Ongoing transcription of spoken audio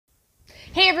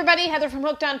Hey everybody, Heather from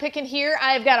Hooked on Pickin here.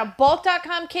 I've got a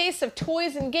Bulq.com case of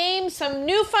toys and games, some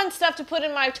new fun stuff to put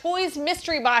in my toys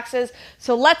mystery boxes,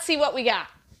 so let's see what we got.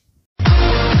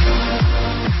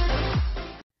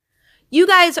 You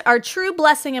guys are a true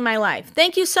blessing in my life.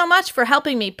 Thank you so much for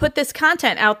helping me put this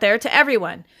content out there to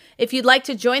everyone. If you'd like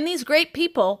to join these great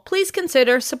people, please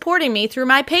consider supporting me through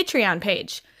my Patreon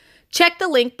page. Check the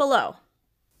link below.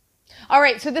 All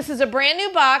right, so this is a brand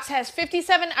new box, has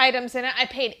 57 items in it. I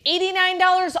paid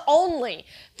 $89 only,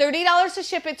 $30 to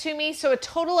ship it to me, so a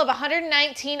total of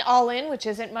 $119 all in, which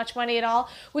isn't much money at all,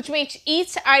 which makes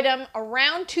each item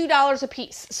around $2 a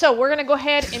piece. So we're gonna go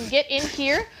ahead and get in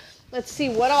here. Let's see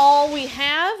what all we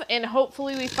have, and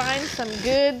hopefully we find some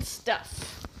good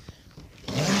stuff.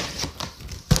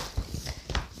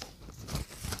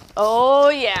 Oh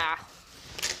yeah.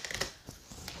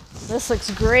 This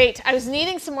looks great. I was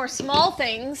needing some more small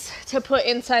things to put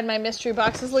inside my mystery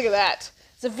boxes. Look at that.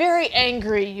 It's a very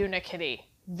angry Unikitty.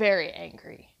 Very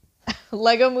angry.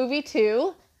 Lego Movie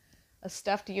 2. A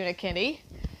stuffed Unikitty.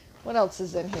 What else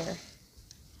is in here?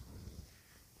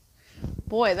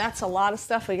 Boy, that's a lot of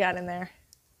stuff we got in there.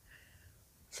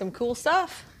 Some cool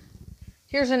stuff.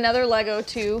 Here's another Lego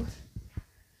 2.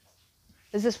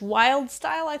 Is this Wild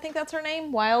Style? I think that's her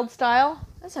name. Wild Style.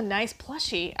 That's a nice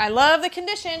plushie. I love the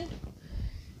condition.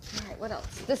 All right, what else?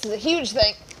 This is a huge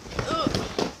thing.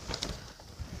 Ugh.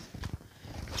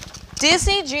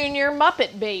 Disney Junior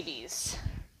Muppet Babies.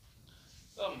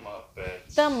 The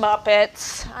Muppets. The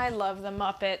Muppets. I love the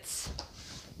Muppets.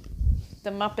 The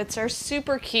Muppets are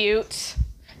super cute.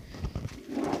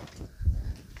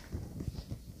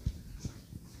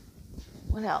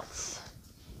 What else?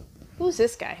 Who's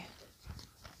this guy?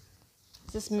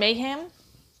 Is this Mayhem?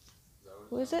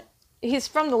 Who is it? He's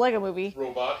from the Lego Movie.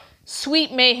 Robot.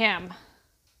 Sweet Mayhem.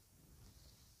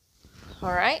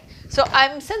 All right. So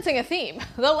I'm sensing a theme.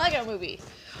 The Lego Movie.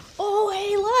 Oh,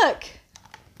 hey, look.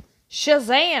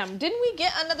 Shazam. Didn't we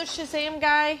get another Shazam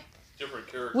guy? Different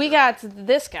character. We got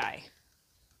this guy.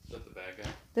 Is that the bad guy?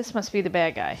 This must be the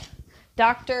bad guy.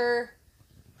 Dr.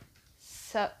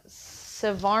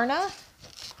 Savarna?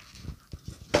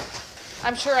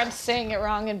 I'm sure I'm saying it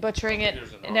wrong and butchering it.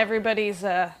 And everybody's,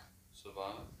 Savannah?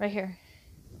 right here.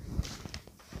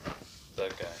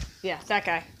 That guy. Yeah, that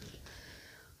guy.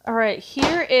 All right,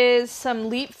 here is some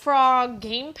Leapfrog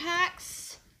game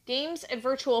packs. Games and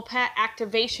Virtual Pet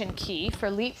Activation Key for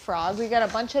Leapfrog. We got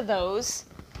a bunch of those.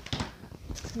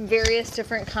 Various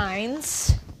different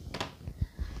kinds.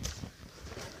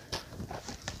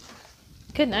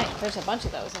 Good night. There's a bunch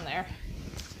of those in there.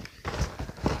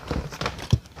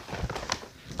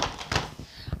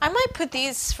 I might put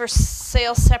these for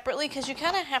sale separately because you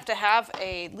kind of have to have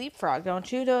a Leapfrog,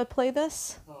 don't you, to play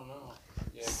this? Oh no.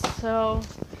 Yeah. So.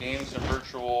 Games and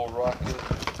virtual rocket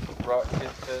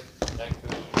activation.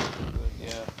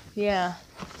 Yeah. Yeah.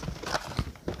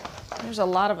 There's a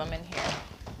lot of them in here.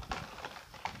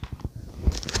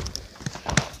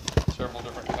 Several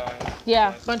different kinds.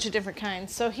 Yeah, a bunch of different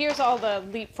kinds. So here's all the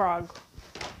Leapfrog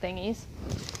thingies.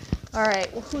 All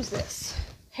right, well, who's this?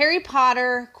 Harry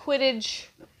Potter, Quidditch.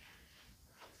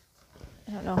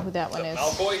 I don't know who that one is.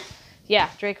 Malfoy? Yeah,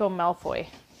 Draco Malfoy.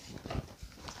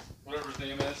 Whatever his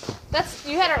name is. That's,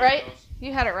 you had it right.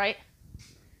 You had it right.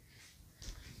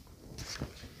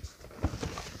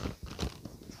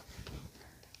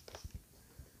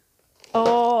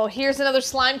 Oh, here's another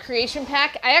slime creation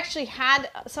pack. I actually had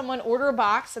someone order a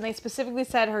box, and they specifically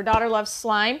said her daughter loves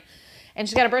slime, and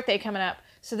she's got a birthday coming up.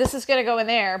 So this is going to go in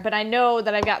there, but I know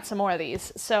that I've got some more of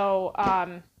these. So,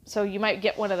 so you might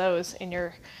get one of those in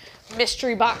your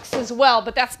mystery box as well,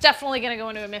 but that's definitely going to go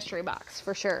into a mystery box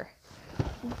for sure.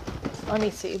 Let me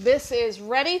see. This is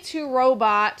Ready to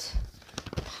Robot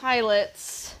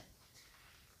Pilots.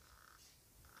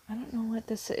 I don't know what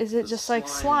this is. Is it just like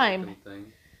slime?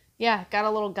 Thing. Yeah, got a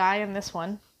little guy in this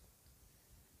one.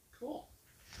 Cool.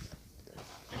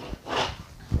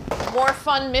 More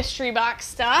fun mystery box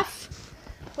stuff.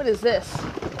 What is this?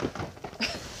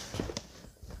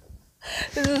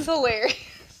 This is hilarious.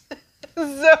 This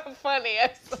is so funny.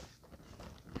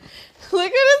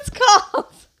 Look what it's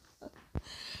called.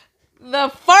 The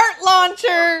Fart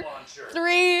Launcher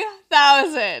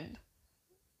 3000.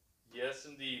 Yes,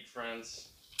 indeed, friends.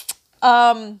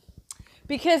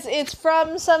 Because it's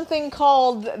from something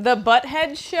called The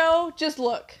Butthead Show. Just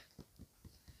look.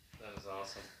 That is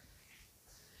awesome.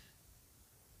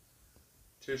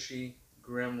 Tushy,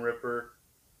 Grim Ripper,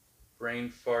 Brain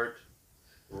Fart,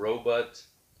 Robot,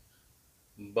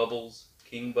 Bubbles,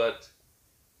 King Butt,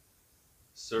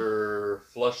 Sir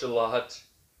Flush-a-Lot,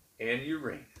 and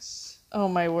Uranus. Oh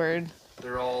my word.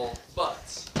 They're all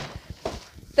butts.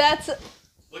 That's...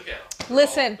 Look at them.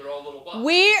 Listen, They're all little boxes.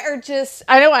 we are just,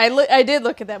 I know, I did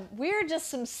look at them. We're just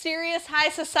some serious high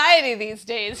society these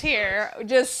days here.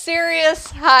 Just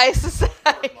serious high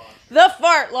society. The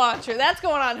fart launcher. That's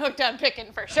going on Hooked on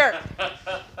Pickin' for sure.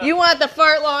 You want the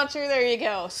fart launcher? There you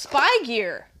go. Spy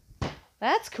gear.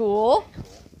 That's cool.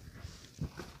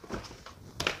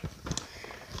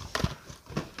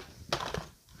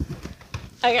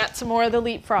 I got some more of the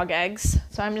leapfrog eggs,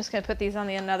 so I'm just going to put these on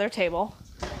the another table.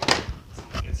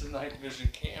 It's a night vision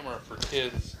camera for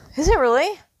kids. Is it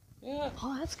really? Yeah.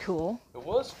 Oh, that's cool. It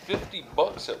was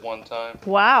 $50 at one time.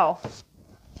 Wow.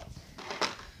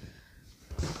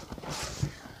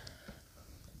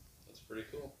 That's pretty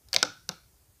cool.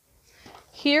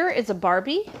 Here is a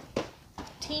Barbie.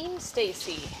 Team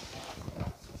Stacy.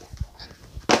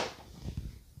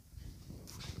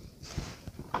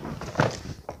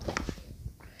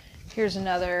 Here's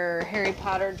another Harry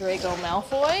Potter Draco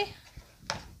Malfoy.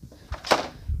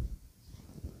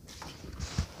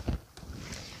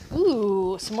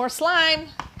 Ooh, some more slime.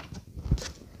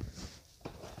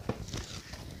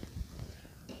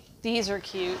 These are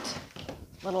cute.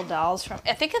 Little dolls from,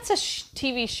 I think it's a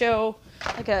TV show,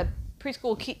 like a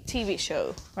preschool TV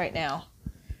show right now.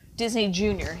 Disney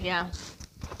Junior, yeah.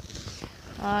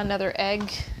 Another egg,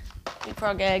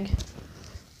 leapfrog egg.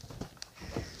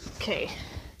 Okay.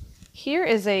 Here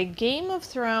is a Game of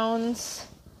Thrones.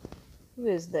 Who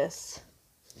is this?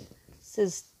 This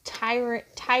is Tyrion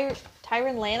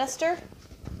Lannister.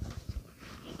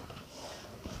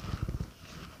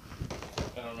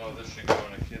 I don't know. This should go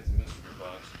in a kid's mystery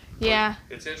box. Yeah.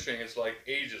 But it's interesting. It's like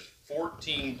ages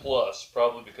 14 plus,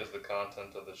 probably because of the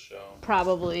content of the show.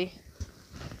 Probably.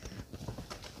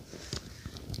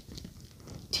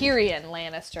 Tyrion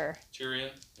Lannister.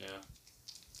 Tyrion? Yeah.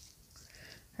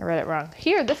 I read it wrong.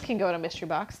 Here, this can go in a mystery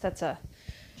box. That's a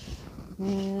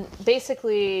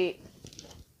basically.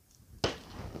 It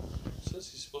says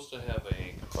he's supposed to have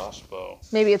a crossbow.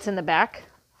 Maybe it's in the back.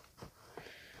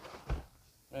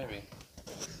 Maybe.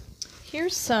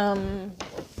 Here's some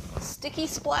sticky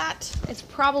splat. It's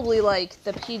probably like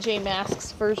the PJ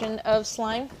Masks version of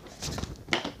slime.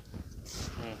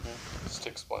 Mm-hmm.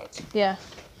 Stick splats. Yeah.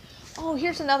 Oh,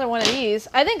 here's another one of these.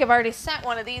 I think I've already sent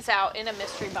one of these out in a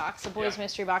mystery box, a boys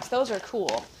mystery box. Those are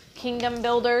cool. Kingdom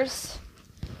builders.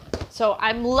 So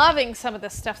I'm loving some of the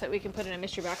stuff that we can put in a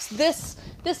mystery box. This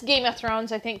Game of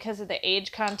Thrones, I think, because of the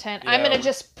age content, Yeah, I'm gonna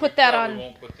just put that on.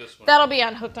 Won't put this one. That'll be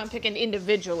on Hooked on Pickin'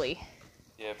 individually.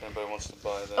 Yeah, if anybody wants to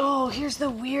buy that. Oh, here's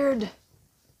the weird.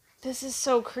 This is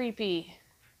so creepy.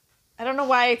 I don't know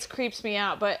why it creeps me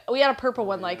out, but we had a purple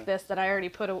one like this that I already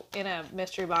put in a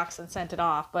mystery box and sent it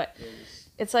off. But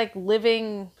it's like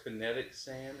living. Kinetic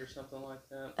sand or something like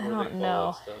that. I don't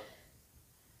know.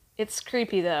 It's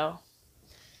creepy though.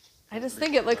 I just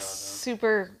think it looks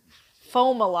super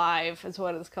foam alive, is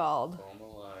what it's called. Foam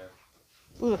alive.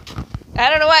 Ooh.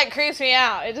 I don't know why it creeps me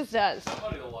out. It just does.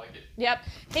 Somebody will like it. Yep.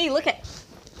 Hey, look at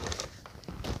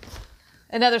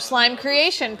another slime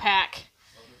creation pack.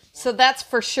 So that's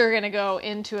for sure going to go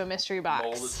into a mystery box.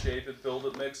 Mold it, shape it, build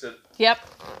it, mix it. Yep.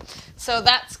 So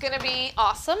that's going to be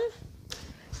awesome.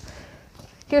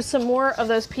 Here's some more of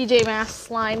those PJ Masks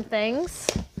slime things.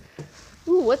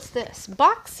 Ooh, what's this?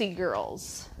 Boxy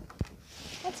Girls.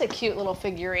 That's a cute little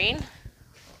figurine.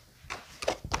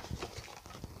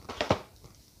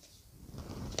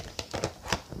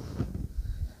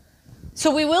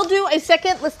 So we will do a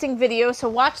second listing video, so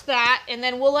watch that, and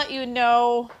then we'll let you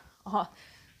know.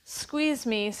 Squeeze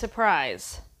me,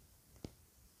 surprise.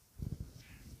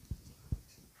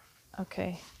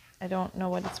 Okay, I don't know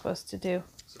what it's supposed to do.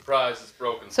 Surprise, it's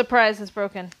broken. Surprise, it's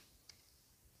broken.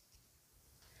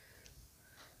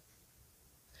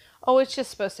 Oh, it's just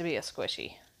supposed to be a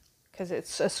squishy, because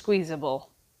it's a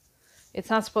squeezable. It's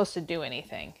not supposed to do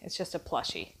anything. It's just a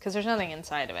plushie, because there's nothing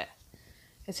inside of it.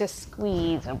 It's just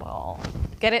squeezable.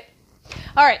 Get it?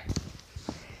 All right.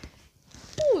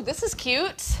 Ooh, this is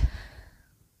cute.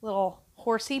 Little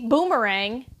horsey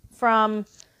boomerang from,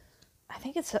 I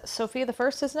think it's Sophia the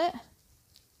First, isn't it?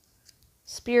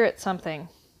 Spirit something.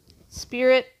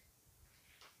 Spirit.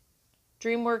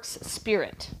 DreamWorks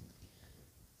Spirit.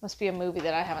 Must be a movie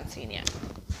that I haven't seen yet. That's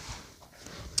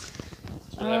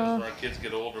what happens when our kids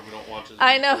get older. We don't watch as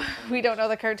I know. We don't know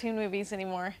the cartoon movies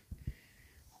anymore.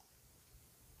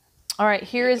 All right,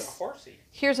 here's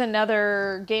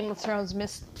another Game of Thrones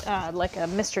like a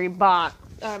mystery bot,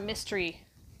 mystery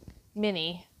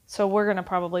mini. So we're gonna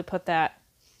probably put that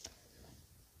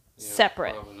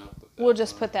separate. We'll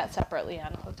just put that separately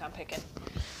on Hooked on Pickin'.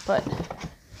 But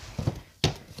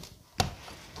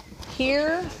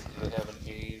here, they have an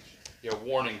age. Yeah,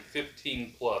 warning,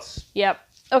 15 plus. Yep.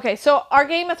 Okay, so our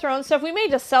Game of Thrones stuff, we may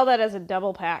just sell that as a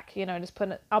double pack. You know, just put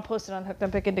it, I'll post it on Hooked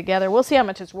on Pickin together. We'll see how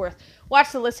much it's worth.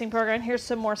 Watch the listing program. Here's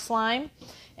some more slime.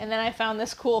 And then I found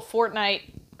this cool Fortnite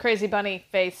crazy bunny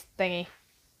face thingy.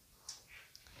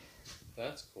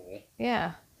 That's cool.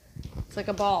 Yeah. It's like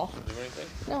a ball. Does it do anything?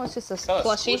 No, it's just a It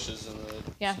plushie. squishes and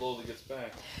then it slowly gets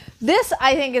back. This,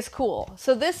 I think, is cool.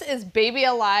 So this is Baby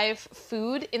Alive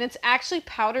food, and it's actually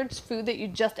powdered food that you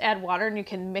just add water and you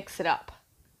can mix it up.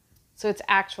 So it's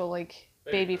actual, like,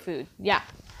 baby food. Yeah.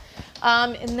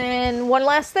 And then one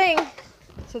last thing.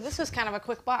 So this was kind of a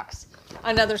quick box.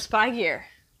 Another spy gear.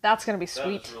 That's going to be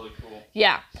sweet. That's really cool.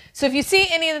 Yeah. So if you see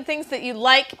any of the things that you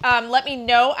like, let me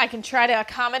know. I can try to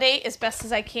accommodate as best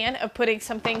as I can of putting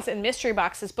some things in mystery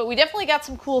boxes. But we definitely got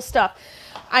some cool stuff.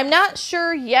 I'm not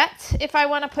sure yet if I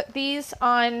want to put these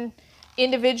on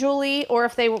individually or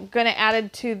if they were going to add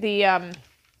it to the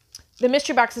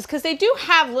mystery boxes, because they do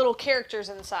have little characters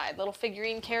inside, little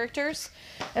figurine characters.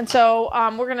 And so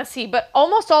we're going to see. But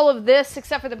almost all of this,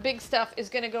 except for the big stuff, is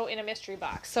going to go in a mystery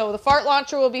box. So the fart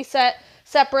launcher will be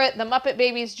separate. The Muppet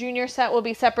Babies Junior set will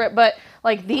be separate. But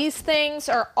like these things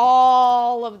are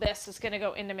all of this is going to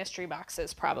go into mystery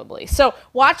boxes probably. So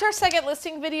watch our second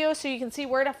listing video so you can see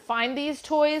where to find these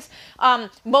toys.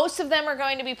 Most of them are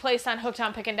going to be placed on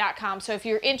hookedonpickin.com. So if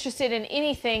you're interested in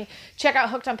anything, check out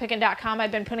hookedonpickin.com.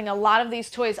 I've been putting a lot of these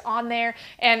toys on there.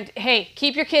 And hey,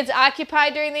 keep your kids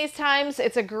occupied during these times.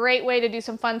 It's a great way to do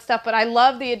some fun stuff. But I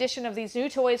love the addition of these new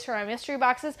toys for our mystery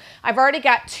boxes. I've already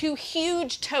got 2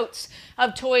 huge totes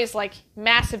of toys, like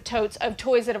massive totes of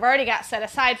toys that I've already got set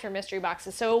aside for mystery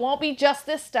boxes. So it won't be just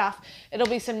this stuff. It'll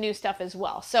be some new stuff as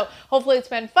well. So hopefully it's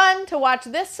been fun to watch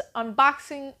this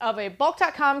unboxing of a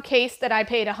Bulq.com case that I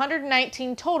paid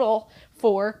 $119 total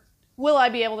for. Will I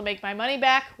be able to make my money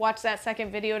back? Watch that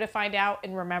second video to find out.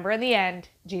 And remember, in the end,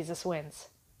 Jesus wins.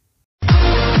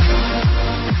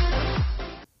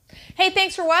 Hey,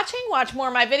 thanks for watching. Watch more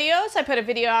of my videos. I put a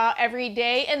video out every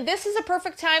day, and this is a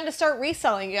perfect time to start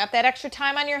reselling. You got that extra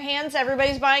time on your hands.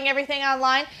 Everybody's buying everything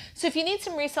online. So if you need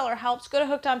some reseller helps, go to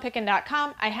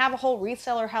hookedonpickin.com. I have a whole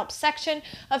reseller help section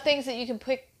of things that you can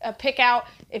pick out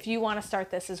if you want to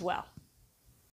start this as well.